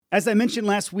As I mentioned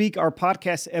last week, our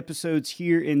podcast episodes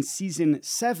here in Season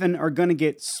 7 are going to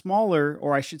get smaller,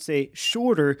 or I should say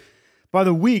shorter, by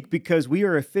the week because we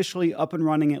are officially up and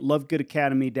running at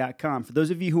lovegoodacademy.com. For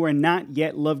those of you who are not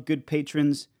yet Love Good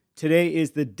patrons, today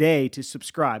is the day to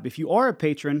subscribe. If you are a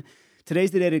patron,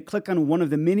 today's the day to click on one of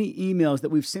the many emails that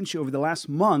we've sent you over the last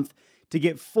month to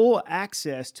get full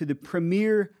access to the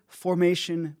premier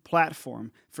formation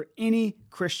platform for any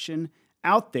Christian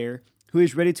out there who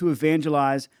is ready to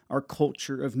evangelize our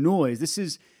culture of noise. This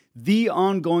is the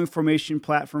ongoing formation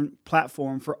platform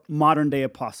for modern-day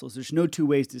apostles. There's no two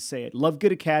ways to say it.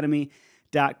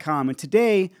 LoveGoodAcademy.com. And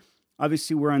today,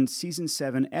 obviously, we're on Season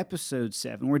 7, Episode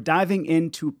 7. We're diving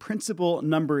into principle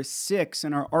number 6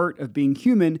 in our art of being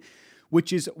human,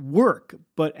 which is work.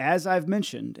 But as I've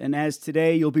mentioned, and as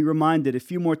today you'll be reminded a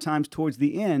few more times towards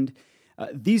the end,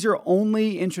 these are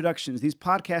only introductions. These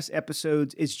podcast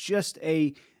episodes is just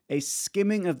a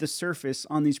skimming of the surface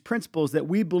on these principles that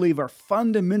we believe are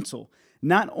fundamental,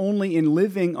 not only in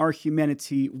living our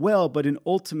humanity well, but in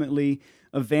ultimately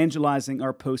evangelizing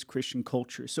our post-Christian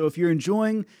culture. So if you're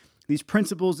enjoying these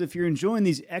principles, if you're enjoying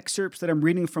these excerpts that I'm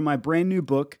reading from my brand new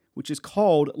book, which is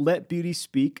called Let Beauty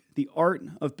Speak, The Art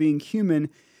of Being Human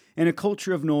in a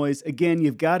Culture of Noise, again,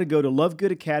 you've got to go to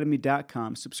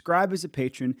lovegoodacademy.com, subscribe as a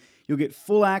patron. You'll get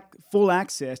full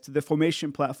access to the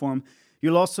formation platform.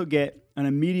 You'll also get an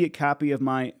immediate copy of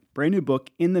my brand new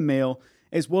book in the mail,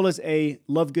 as well as a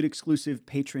Love Good exclusive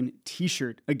patron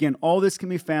t-shirt. Again, all this can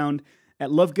be found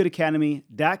at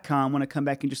lovegoodacademy.com. When I come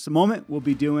back in just a moment, we'll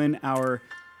be doing our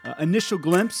initial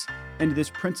glimpse into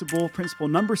this principle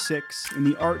number 6 in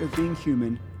the art of being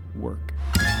human, work.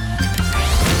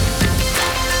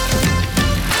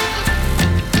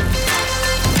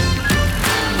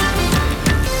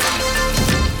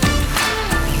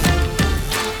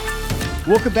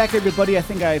 Welcome back, everybody. I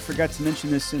think I forgot to mention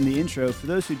this in the intro. For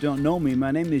those who don't know me,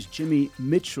 my name is Jimmy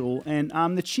Mitchell, and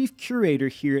I'm the chief curator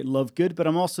here at Love Good, but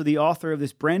I'm also the author of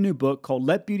this brand new book called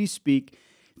Let Beauty Speak,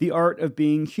 The Art of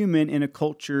Being Human in a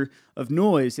Culture of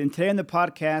Noise. And today on the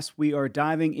podcast, we are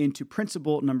diving into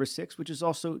principle number 6, which is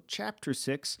also chapter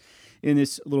 6 in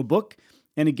this little book.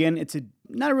 And again, it's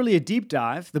not really a deep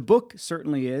dive. The book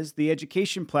certainly is. The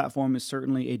education platform is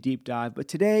certainly a deep dive. But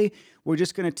today, we're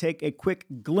just going to take a quick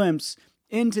glimpse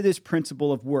into this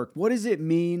principle of work. What does it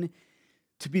mean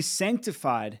to be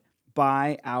sanctified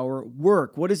by our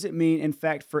work? What does it mean, in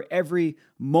fact, for every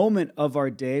moment of our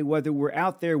day, whether we're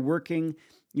out there working,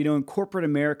 in corporate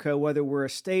America, whether we're a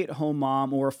stay-at-home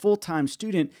mom or a full-time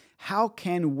student, how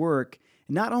can work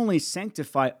not only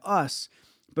sanctify us,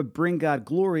 but bring God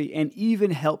glory and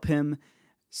even help Him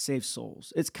save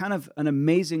souls? It's kind of an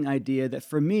amazing idea that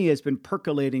for me has been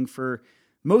percolating for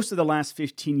most of the last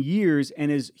 15 years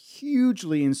and is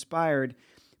hugely inspired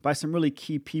by some really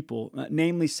key people,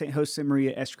 namely St.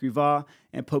 Josemaria Escrivá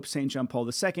and Pope St. John Paul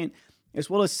II,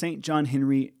 as well as St. John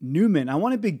Henry Newman. I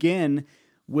want to begin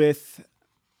with,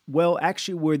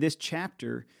 where this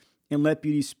chapter in Let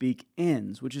Beauty Speak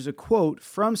ends, which is a quote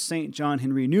from St. John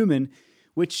Henry Newman,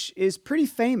 which is pretty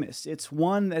famous. It's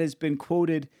one that has been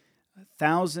quoted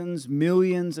thousands,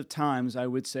 millions of times, I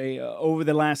would say, over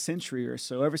the last century or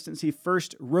so, ever since he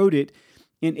first wrote it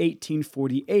in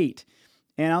 1848.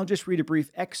 And I'll just read a brief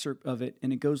excerpt of it,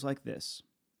 and it goes like this.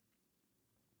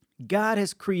 God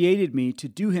has created me to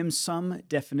do Him some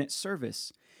definite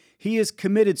service. He has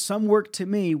committed some work to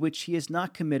me which He has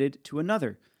not committed to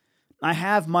another. I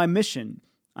have my mission.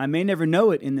 I may never know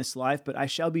it in this life, but I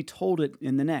shall be told it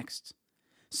in the next.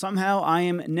 Somehow I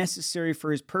am necessary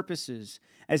for His purposes,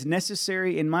 as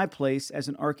necessary in my place as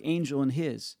an archangel in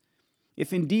His.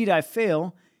 If indeed I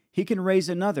fail, He can raise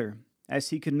another, as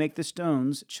He can make the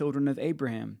stones children of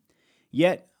Abraham.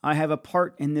 Yet I have a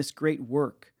part in this great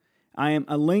work. I am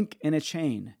a link in a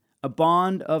chain, a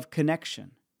bond of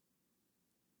connection.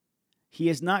 He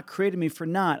has not created me for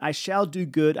naught. I shall do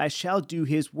good. I shall do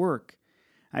His work.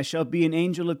 I shall be an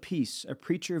angel of peace, a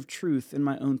preacher of truth in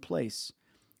my own place,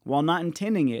 while not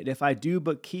intending it, if I do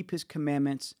but keep His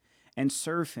commandments and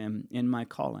serve Him in my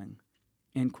calling."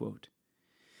 End quote.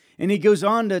 And he goes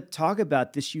on to talk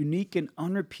about this unique and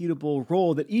unrepeatable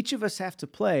role that each of us have to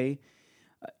play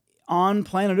on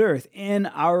planet Earth in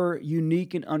our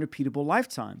unique and unrepeatable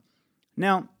lifetime.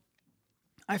 Now,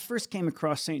 I first came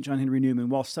across St. John Henry Newman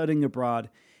while studying abroad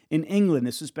in England.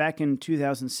 This was back in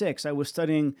 2006. I was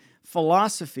studying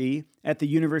philosophy at the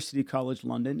University College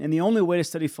London, and the only way to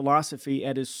study philosophy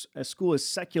at a school as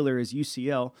secular as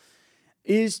UCL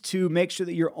is to make sure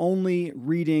that you're only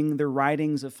reading the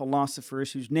writings of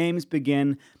philosophers whose names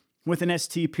begin with an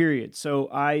ST period. So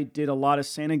I did a lot of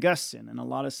St. Augustine and a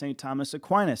lot of St. Thomas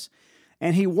Aquinas.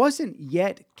 And he wasn't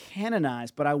yet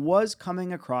canonized, but I was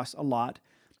coming across a lot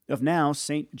of now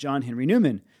St. John Henry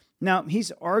Newman. Now,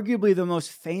 he's arguably the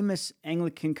most famous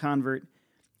Anglican convert,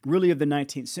 really, of the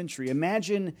 19th century.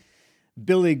 Imagine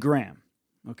Billy Graham,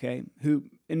 okay, who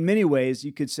in many ways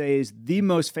you could say is the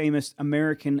most famous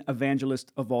American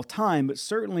evangelist of all time, but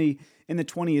certainly in the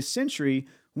 20th century,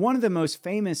 one of the most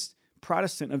famous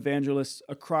Protestant evangelists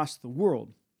across the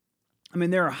world. I mean,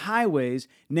 there are highways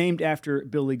named after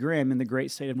Billy Graham in the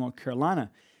great state of North Carolina.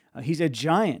 He's a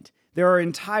giant. There are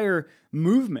entire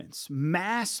movements,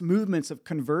 mass movements of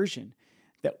conversion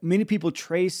that many people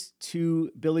trace to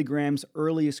Billy Graham's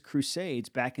earliest crusades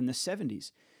back in the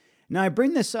 70s. Now, I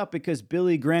bring this up because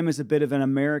Billy Graham is a bit of an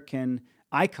American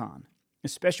icon,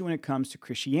 especially when it comes to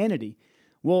Christianity.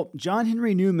 Well, John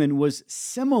Henry Newman was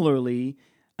similarly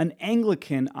an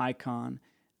Anglican icon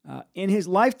in his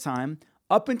lifetime,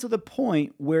 up until the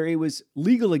point where it was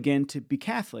legal again to be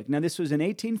Catholic. Now, this was in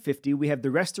 1850. We have the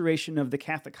restoration of the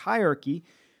Catholic hierarchy,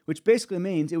 which basically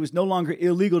means it was no longer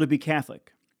illegal to be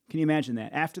Catholic. Can you imagine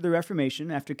that? After the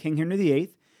Reformation, after King Henry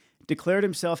VIII declared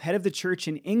himself head of the church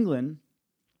in England,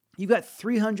 you've got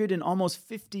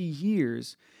 350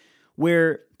 years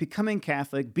where becoming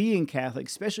Catholic, being Catholic,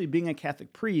 especially being a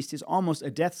Catholic priest, is almost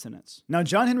a death sentence. Now,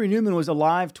 John Henry Newman was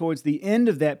alive towards the end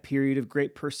of that period of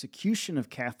great persecution of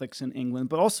Catholics in England,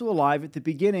 but also alive at the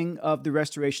beginning of the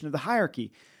restoration of the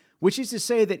hierarchy, which is to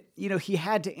say that, he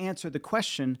had to answer the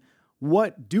question,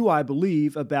 what do I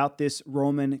believe about this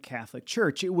Roman Catholic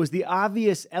Church? It was the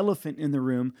obvious elephant in the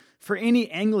room for any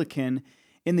Anglican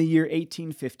in the year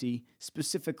 1850,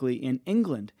 specifically in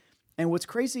England. And what's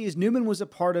crazy is Newman was a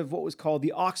part of what was called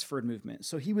the Oxford movement.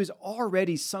 So he was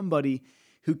already somebody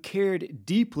who cared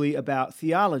deeply about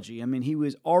theology. I mean, he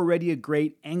was already a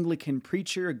great Anglican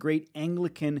preacher, a great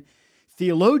Anglican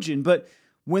theologian. But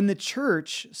when the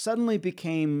church suddenly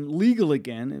became legal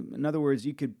again, in other words,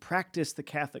 you could practice the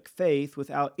Catholic faith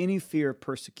without any fear of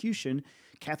persecution,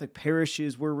 Catholic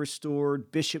parishes were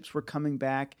restored, bishops were coming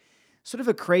back. Sort of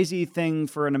a crazy thing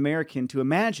for an American to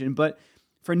imagine, but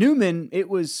for Newman, it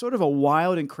was sort of a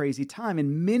wild and crazy time,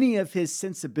 and many of his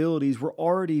sensibilities were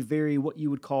already very what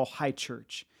you would call high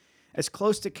church, as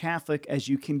close to Catholic as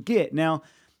you can get. Now,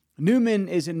 Newman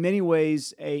is in many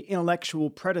ways an intellectual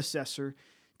predecessor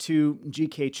to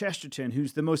G.K. Chesterton,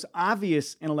 who's the most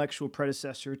obvious intellectual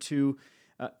predecessor to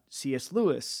C.S.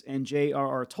 Lewis and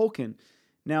J.R.R. Tolkien.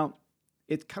 Now,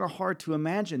 it's kind of hard to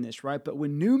imagine this, right? But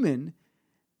when Newman,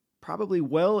 probably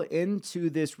well into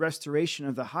this restoration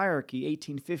of the hierarchy,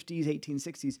 1850s,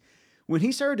 1860s, when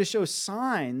he started to show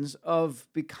signs of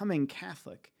becoming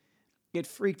Catholic, it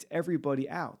freaked everybody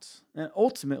out. And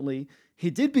ultimately, he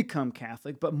did become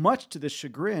Catholic, but much to the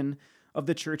chagrin of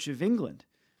the Church of England,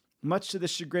 much to the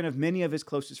chagrin of many of his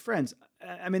closest friends.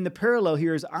 I mean, the parallel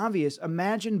here is obvious.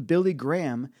 Imagine Billy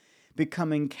Graham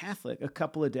becoming Catholic a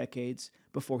couple of decades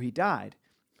before he died.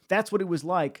 That's what it was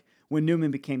like when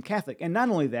Newman became Catholic. And not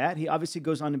only that, he obviously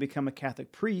goes on to become a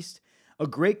Catholic priest, a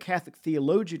great Catholic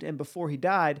theologian, and before he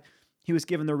died, he was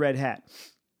given the red hat.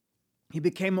 He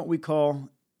became what we call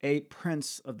a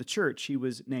prince of the church. He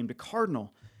was named a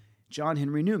cardinal, John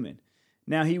Henry Newman.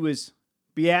 Now, he was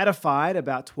beatified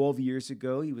about 12 years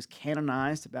ago. He was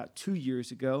canonized about 2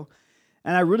 years ago.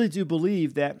 And I really do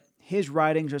believe that his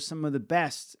writings are some of the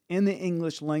best in the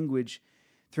English language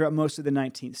throughout most of the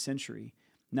 19th century.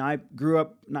 Now, I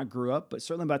not grew up, but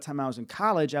certainly by the time I was in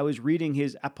college, I was reading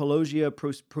his Apologia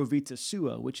Pro Vita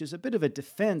Sua, which is a bit of a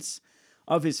defense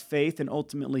of his faith and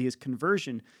ultimately his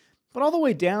conversion, but all the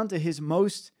way down to his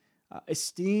most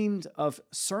esteemed of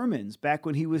sermons back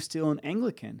when he was still an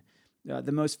Anglican.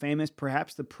 The most famous,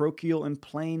 perhaps, the parochial and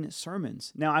plain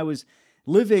sermons. Now, I was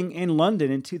living in London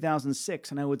in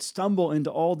 2006, and I would stumble into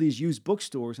all these used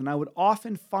bookstores, and I would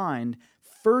often find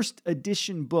first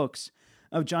edition books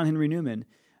of John Henry Newman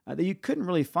that you couldn't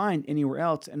really find anywhere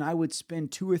else, and I would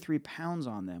spend £2 or £3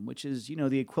 on them, which is,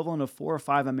 the equivalent of $4 or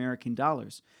 $5 American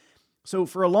dollars. So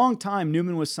for a long time,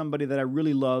 Newman was somebody that I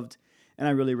really loved and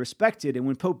I really respected. And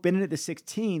when Pope Benedict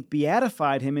XVI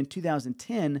beatified him in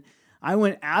 2010, I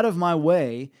went out of my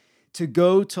way to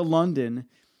go to London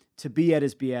to be at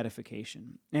his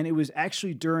beatification. And it was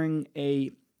actually during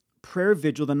a prayer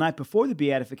vigil the night before the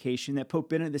beatification that Pope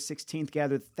Benedict XVI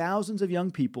gathered thousands of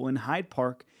young people in Hyde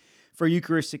Park for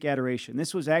Eucharistic adoration.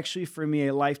 This was actually for me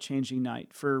a life-changing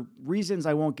night for reasons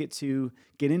I won't get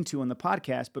into on the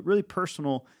podcast, but really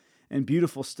personal and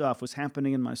beautiful stuff was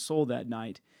happening in my soul that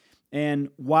night. And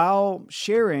while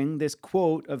sharing this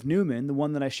quote of Newman, the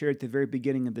one that I shared at the very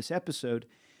beginning of this episode,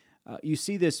 you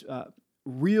see this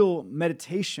real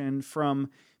meditation from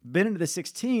Benedict the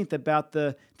 16th about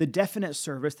the definite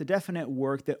service, the definite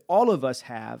work that all of us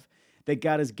have, that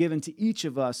God has given to each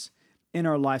of us in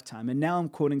our lifetime. And now I'm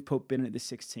quoting Pope Benedict the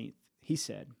 16th. He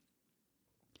said,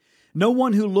 "No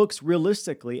one who looks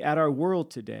realistically at our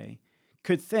world today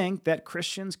could think that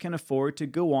Christians can afford to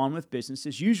go on with business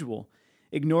as usual,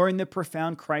 ignoring the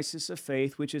profound crisis of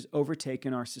faith which has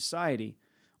overtaken our society,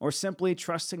 or simply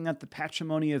trusting that the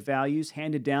patrimony of values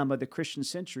handed down by the Christian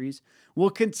centuries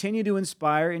will continue to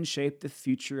inspire and shape the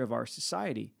future of our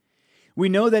society. We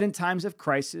know that in times of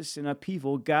crisis and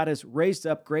upheaval, God has raised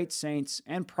up great saints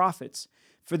and prophets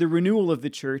for the renewal of the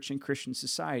church and Christian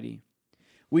society.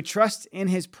 We trust in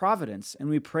His providence and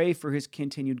we pray for His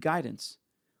continued guidance.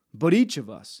 But each of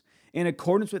us, in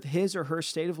accordance with his or her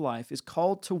state of life, is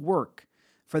called to work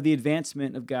for the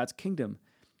advancement of God's kingdom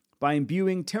by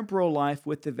imbuing temporal life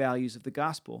with the values of the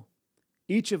gospel.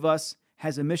 Each of us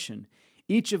has a mission.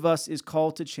 Each of us is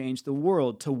called to change the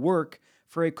world, to work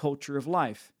for a culture of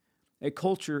life, a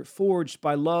culture forged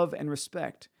by love and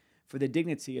respect for the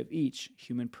dignity of each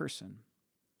human person."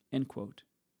 End quote.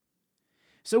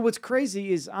 So what's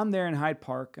crazy is I'm there in Hyde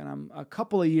Park, and I'm a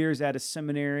couple of years out of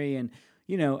seminary, and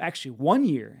actually 1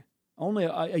 year, only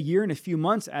a year and a few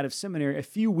months out of seminary, a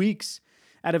few weeks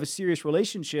out of a serious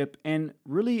relationship, and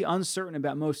really uncertain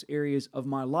about most areas of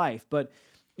my life. But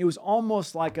it was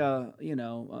almost like a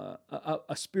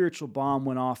spiritual bomb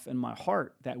went off in my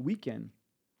heart that weekend.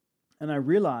 And I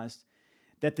realized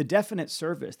that the definite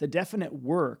service, the definite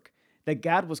work that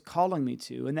God was calling me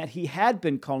to, and that He had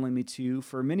been calling me to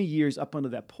for many years up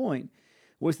until that point,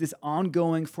 was this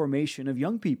ongoing formation of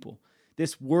young people,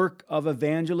 this work of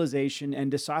evangelization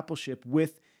and discipleship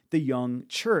with the young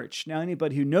church. Now,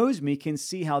 anybody who knows me can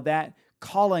see how that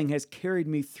calling has carried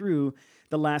me through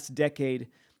the last decade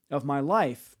of my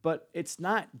life. But it's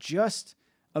not just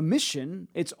a mission,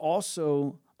 it's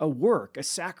also a work, a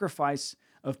sacrifice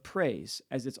of praise,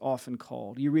 as it's often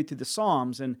called. You read through the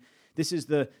Psalms, and this is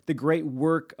the great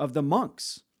work of the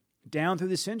monks down through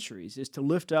the centuries, is to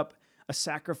lift up a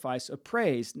sacrifice of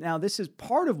praise. Now, this is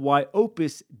part of why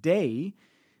Opus Dei,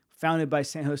 founded by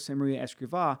Saint Josemaria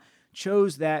Escrivá,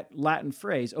 chose that Latin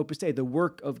phrase, Opus Dei, the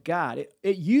work of God.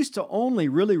 It used to only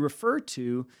really refer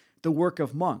to the work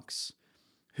of monks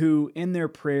who, in their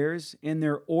prayers, in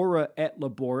their ora et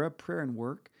labora, prayer and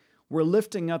work, were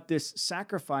lifting up this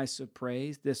sacrifice of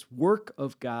praise, this work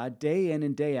of God, day in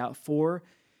and day out for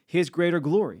His greater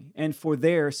glory and for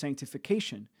their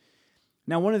sanctification.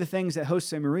 Now, one of the things that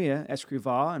Josemaria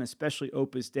Escrivá, and especially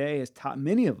Opus Dei, has taught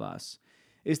many of us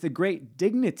is the great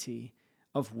dignity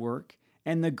of work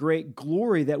and the great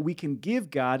glory that we can give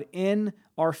God in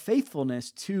our faithfulness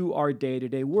to our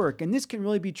day-to-day work. And this can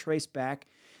really be traced back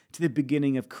to the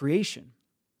beginning of creation.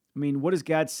 I mean, what does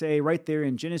God say right there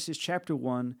in Genesis chapter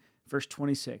 1, verse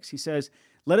 26? He says,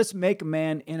 "Let us make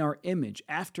man in our image,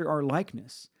 after our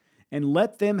likeness, and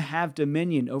let them have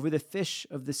dominion over the fish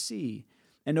of the sea,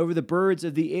 and over the birds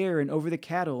of the air, and over the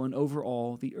cattle, and over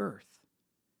all the earth."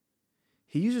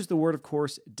 He uses the word, of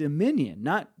course, dominion,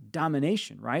 not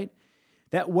domination, right?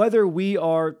 That whether we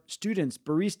are students,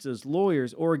 baristas,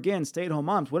 lawyers, or again, stay-at-home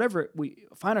moms, whatever we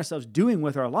find ourselves doing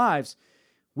with our lives,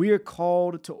 we are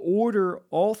called to order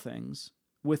all things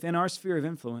within our sphere of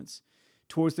influence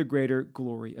towards the greater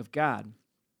glory of God.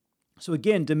 So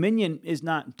again, dominion is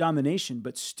not domination,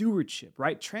 but stewardship,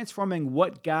 right? Transforming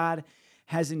what God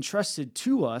has entrusted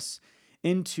to us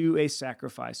into a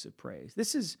sacrifice of praise.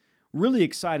 This is really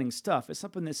exciting stuff. It's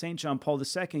something that St. John Paul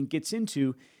II gets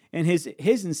into in his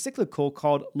encyclical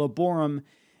called Laborum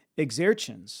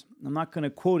Exercens. I'm not going to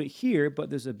quote it here, but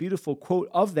there's a beautiful quote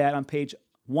of that on page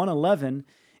 111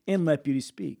 in Let Beauty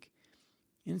Speak.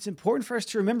 And it's important for us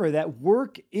to remember that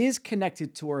work is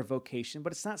connected to our vocation,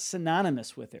 but it's not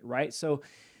synonymous with it, right? So,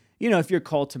 if you're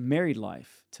called to married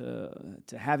life, to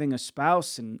having a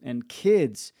spouse and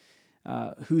kids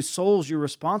whose souls you're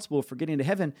responsible for getting to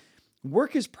heaven,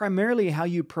 work is primarily how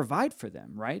you provide for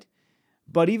them, right?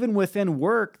 But even within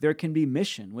work, there can be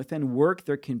mission. Within work,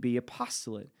 there can be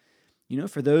apostolate.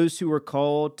 For those who are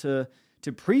called to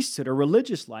priesthood or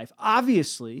religious life,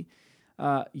 obviously,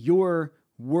 your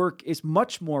work is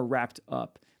much more wrapped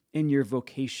up in your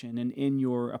vocation and in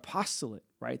your apostolate,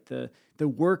 right? The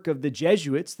work of the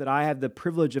Jesuits that I have the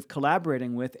privilege of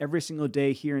collaborating with every single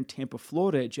day here in Tampa,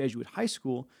 Florida at Jesuit High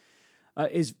School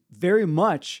is very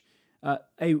much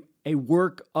a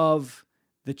work of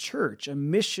the church, a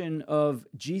mission of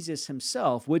Jesus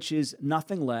Himself, which is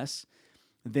nothing less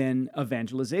than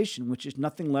evangelization, which is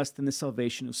nothing less than the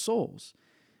salvation of souls.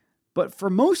 But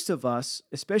for most of us,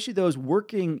 especially those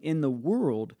working in the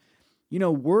world,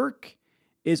 work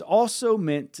is also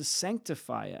meant to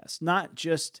sanctify us, not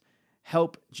just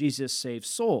help Jesus save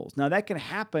souls. Now, that can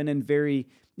happen in very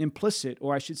implicit,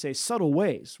 or I should say subtle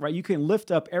ways, right? You can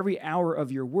lift up every hour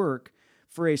of your work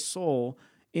for a soul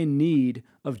in need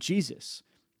of Jesus.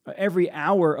 Every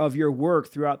hour of your work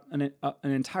throughout an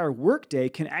entire workday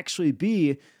can actually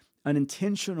be an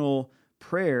intentional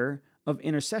prayer of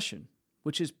intercession,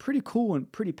 which is pretty cool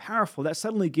and pretty powerful. That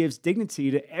suddenly gives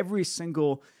dignity to every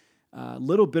single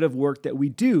little bit of work that we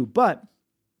do. But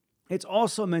it's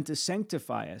also meant to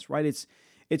sanctify us, right?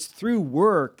 It's through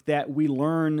work that we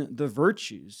learn the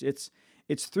virtues.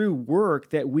 It's through work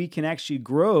that we can actually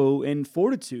grow in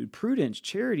fortitude, prudence,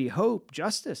 charity, hope,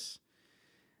 justice.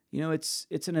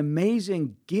 It's an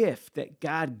amazing gift that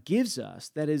God gives us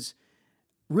that is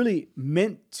really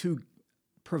meant to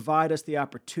provide us the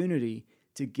opportunity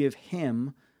to give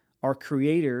Him, our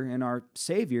Creator and our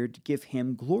Savior, to give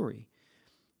Him glory.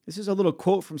 This is a little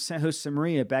quote from San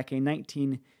Josemaria back in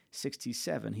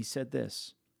 1967. He said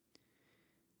this: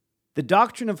 "The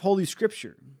doctrine of Holy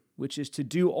Scripture, which is to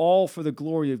do all for the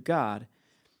glory of God,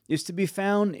 is to be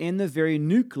found in the very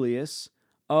nucleus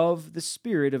of the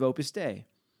spirit of Opus Dei.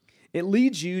 It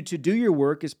leads you to do your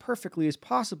work as perfectly as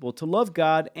possible, to love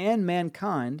God and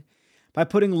mankind by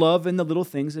putting love in the little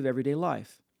things of everyday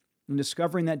life and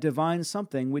discovering that divine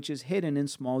something which is hidden in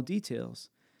small details.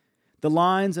 The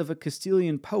lines of a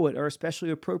Castilian poet are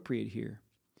especially appropriate here.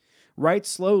 Write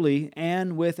slowly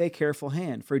and with a careful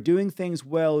hand, for doing things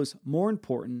well is more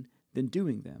important than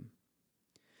doing them.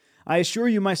 I assure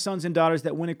you, my sons and daughters,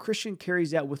 that when a Christian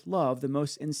carries out with love the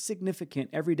most insignificant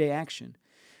everyday action,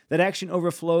 that action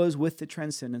overflows with the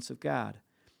transcendence of God.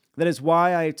 That is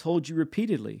why I told you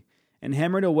repeatedly and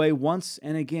hammered away once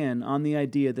and again on the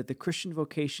idea that the Christian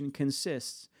vocation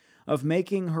consists of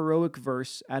making heroic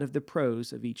verse out of the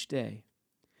prose of each day.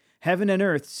 Heaven and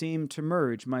earth seem to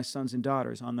merge, my sons and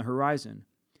daughters, on the horizon,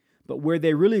 but where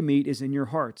they really meet is in your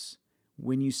hearts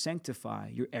when you sanctify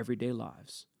your everyday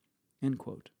lives." End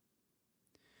quote.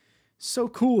 So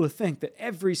cool to think that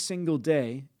every single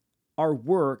day our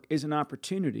work is an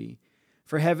opportunity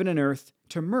for heaven and earth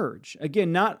to merge.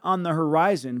 Again, not on the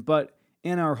horizon, but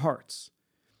in our hearts.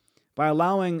 By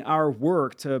allowing our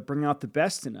work to bring out the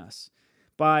best in us,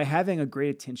 by having a great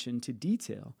attention to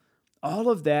detail, all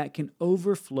of that can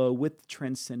overflow with the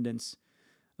transcendence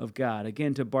of God.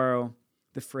 Again, to borrow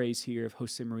the phrase here of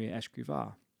Josemaria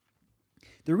Escrivá.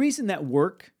 The reason that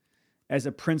work as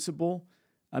a principle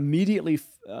immediately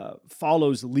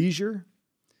follows leisure,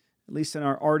 at least in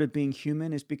our art of being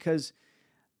human, is because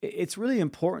it's really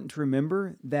important to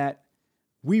remember that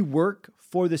we work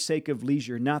for the sake of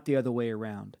leisure, not the other way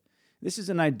around. This is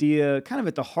an idea kind of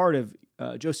at the heart of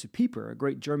Joseph Pieper, a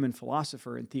great German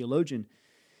philosopher and theologian.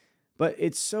 But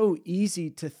it's so easy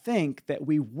to think that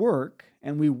we work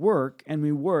and we work and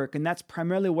we work, and that's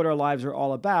primarily what our lives are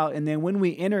all about. And then when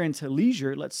we enter into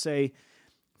leisure, let's say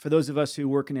for those of us who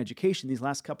work in education, these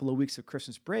last couple of weeks of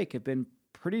Christmas break have been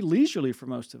pretty leisurely for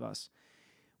most of us.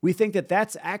 We think that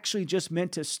that's actually just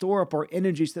meant to store up our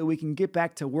energy so that we can get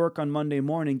back to work on Monday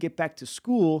morning, get back to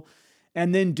school,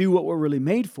 and then do what we're really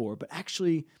made for. But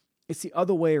actually, it's the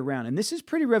other way around. And this is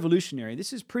pretty revolutionary.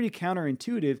 This is pretty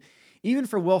counterintuitive, even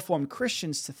for well-formed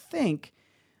Christians, to think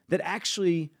that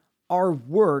actually our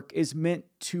work is meant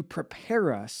to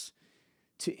prepare us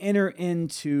to enter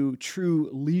into true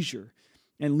leisure.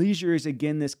 And leisure is,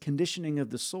 again, this conditioning of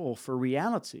the soul for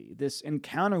reality, this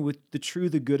encounter with the true,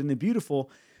 the good, and the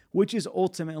beautiful, which is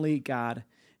ultimately God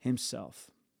Himself.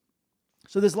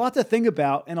 So there's a lot to think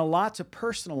about and a lot to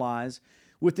personalize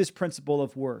with this principle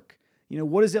of work.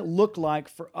 What does it look like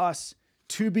for us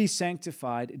to be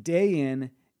sanctified day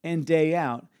in and day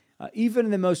out, even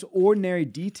in the most ordinary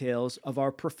details of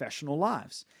our professional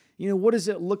lives? What does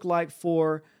it look like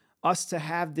for us to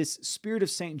have this spirit of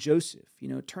St. Joseph,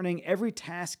 turning every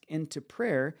task into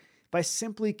prayer by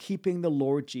simply keeping the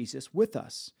Lord Jesus with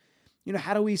us?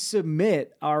 How do we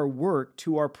submit our work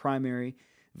to our primary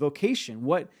vocation?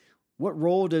 What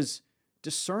role does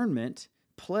discernment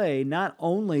play not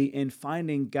only in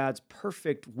finding God's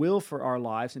perfect will for our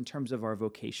lives in terms of our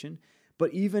vocation,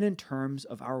 but even in terms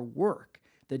of our work,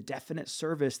 the definite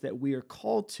service that we are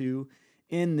called to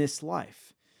in this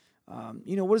life? What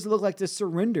does it look like to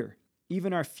surrender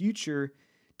even our future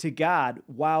to God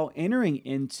while entering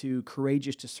into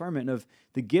courageous discernment of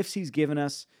the gifts He's given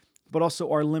us, but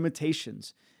also our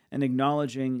limitations, and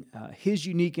acknowledging His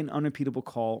unique and unrepeatable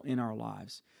call in our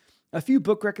lives? A few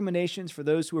book recommendations for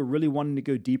those who are really wanting to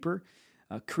go deeper.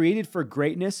 Created for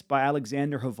Greatness by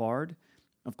Alexander Havard.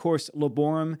 Of course,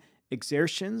 Laborum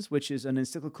Exercens, which is an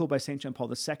encyclical by St. John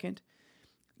Paul II.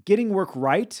 Getting Work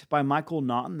Right by Michael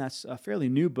Naughton. That's a fairly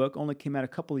new book, only came out a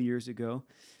couple of years ago.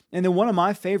 And then one of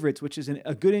my favorites, which is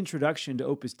a good introduction to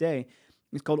Opus Dei,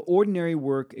 is called Ordinary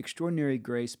Work, Extraordinary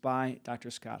Grace by Dr.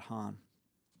 Scott Hahn.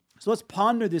 So let's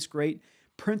ponder this great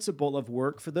principle of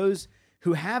work. For those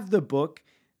who have the book,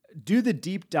 do the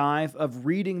deep dive of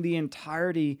reading the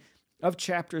entirety of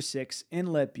chapter 6 in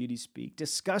Let Beauty Speak.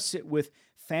 Discuss it with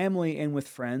family and with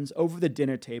friends over the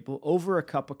dinner table, over a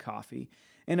cup of coffee.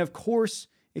 And of course,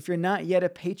 if you're not yet a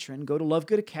patron, go to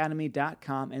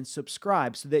lovegoodacademy.com and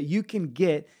subscribe so that you can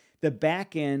get the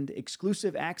back-end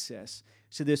exclusive access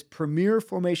to this premier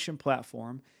formation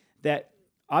platform that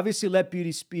obviously Let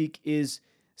Beauty Speak is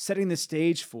setting the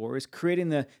stage for, is creating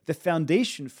the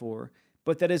foundation for,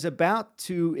 but that is about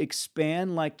to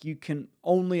expand like you can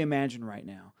only imagine right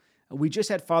now. We just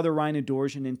had Father Ryan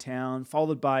Adorjan in town,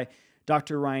 followed by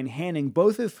Dr. Ryan Hanning,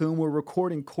 both of whom were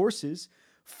recording courses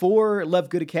for Love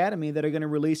Good Academy that are going to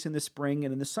release in the spring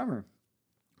and in the summer.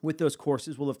 With those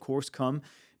courses will, of course, come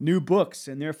new books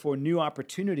and therefore new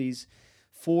opportunities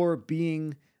for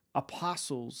being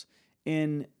apostles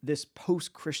in this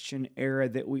post-Christian era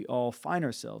that we all find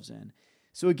ourselves in.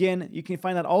 So again, you can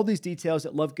find out all these details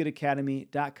at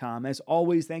lovegoodacademy.com. As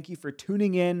always, thank you for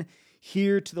tuning in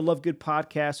here to the Love Good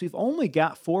podcast. We've only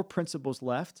got 4 principles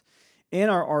left in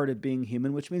our Art of Being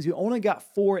Human, which means we only got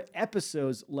 4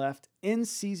 episodes left in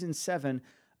season 7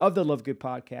 of the Love Good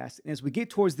podcast. And as we get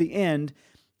towards the end,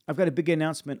 I've got a big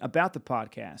announcement about the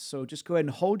podcast. So just go ahead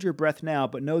and hold your breath now,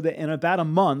 but know that in about a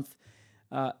month,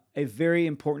 a very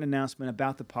important announcement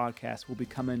about the podcast will be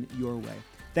coming your way.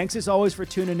 Thanks as always for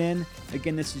tuning in.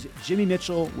 Again, this is Jimmy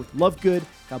Mitchell with Love Good.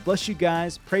 God bless you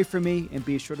guys. Pray for me and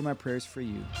be assured of my prayers for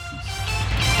you. Peace.